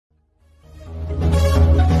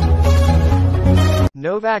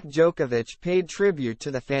Novak Djokovic paid tribute to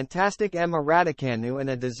the fantastic Emma Raducanu and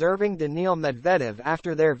a deserving Daniil Medvedev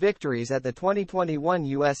after their victories at the 2021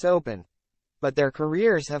 US Open. But their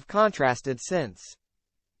careers have contrasted since.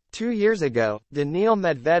 2 years ago, Daniil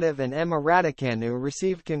Medvedev and Emma Raducanu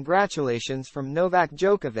received congratulations from Novak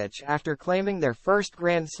Djokovic after claiming their first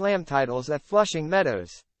Grand Slam titles at Flushing Meadows.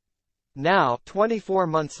 Now, 24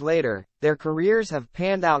 months later, their careers have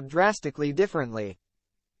panned out drastically differently.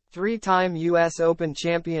 Three-time US Open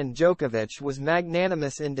champion Djokovic was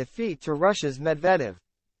magnanimous in defeat to Russia's Medvedev.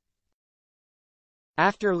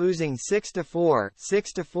 After losing 6-4,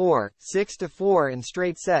 6-4, 6-4 in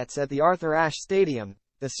straight sets at the Arthur Ashe Stadium,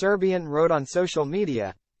 the Serbian wrote on social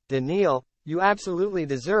media, "Daniil, you absolutely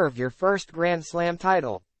deserve your first Grand Slam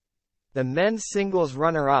title." The men's singles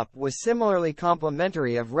runner-up was similarly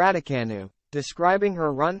complimentary of Raducanu, describing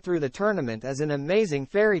her run through the tournament as an amazing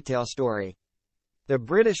fairy tale story. The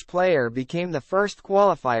British player became the first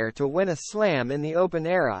qualifier to win a slam in the Open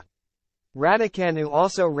era. Raducanu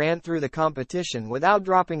also ran through the competition without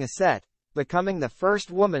dropping a set, becoming the first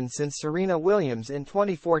woman since Serena Williams in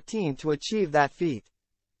 2014 to achieve that feat.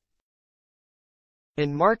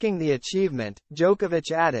 In marking the achievement,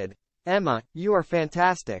 Djokovic added, "Emma, you are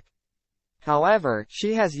fantastic." However,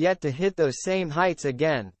 she has yet to hit those same heights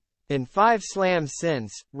again. In 5 slams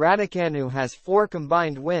since, Raducanu has 4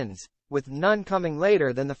 combined wins, with none coming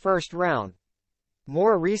later than the first round.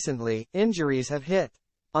 More recently, injuries have hit.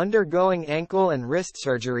 Undergoing ankle and wrist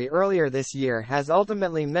surgery earlier this year has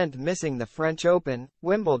ultimately meant missing the French Open,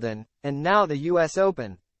 Wimbledon, and now the US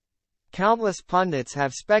Open. Countless pundits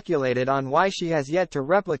have speculated on why she has yet to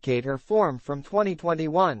replicate her form from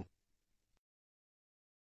 2021.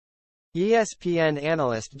 ESPN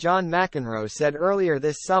analyst John McEnroe said earlier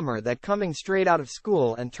this summer that coming straight out of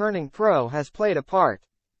school and turning pro has played a part.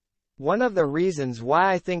 "One of the reasons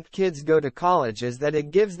why I think kids go to college is that it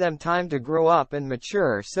gives them time to grow up and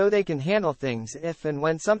mature so they can handle things if and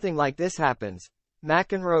when something like this happens,"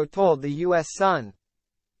 McEnroe told the US Sun.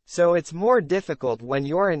 "So it's more difficult when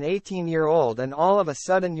you're an 18-year-old and all of a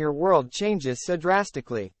sudden your world changes so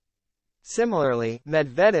drastically." Similarly,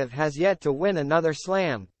 Medvedev has yet to win another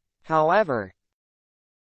slam. However,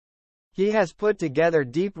 he has put together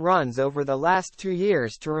deep runs over the last 2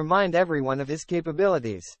 years to remind everyone of his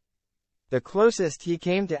capabilities. The closest he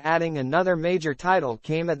came to adding another major title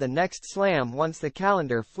came at the next slam once the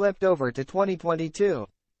calendar flipped over to 2022.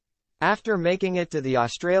 After making it to the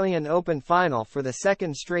Australian Open final for the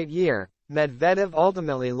second straight year, Medvedev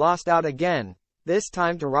ultimately lost out again, this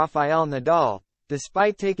time to Rafael Nadal,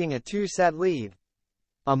 despite taking a 2-set lead.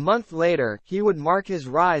 A month later, he would mark his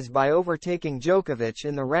rise by overtaking Djokovic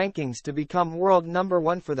in the rankings to become world number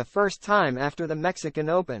 1 for the first time after the Mexican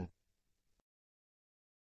Open.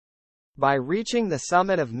 By reaching the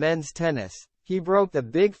summit of men's tennis, he broke the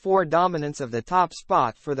Big Four dominance of the top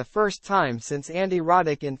spot for the first time since Andy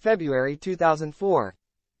Roddick in February 2004.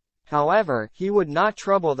 However, he would not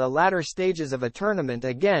trouble the latter stages of a tournament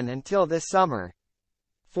again until this summer.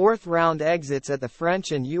 Fourth-round exits at the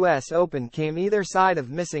French and US Open came either side of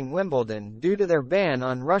missing Wimbledon due to their ban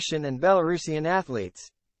on Russian and Belarusian athletes.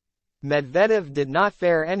 Medvedev did not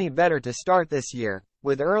fare any better to start this year,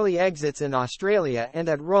 with early exits in Australia and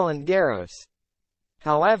at Roland Garros.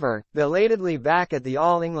 However, belatedly back at the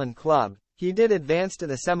All England club, he did advance to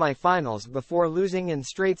the semi-finals before losing in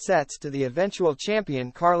straight sets to the eventual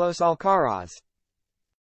champion Carlos Alcaraz.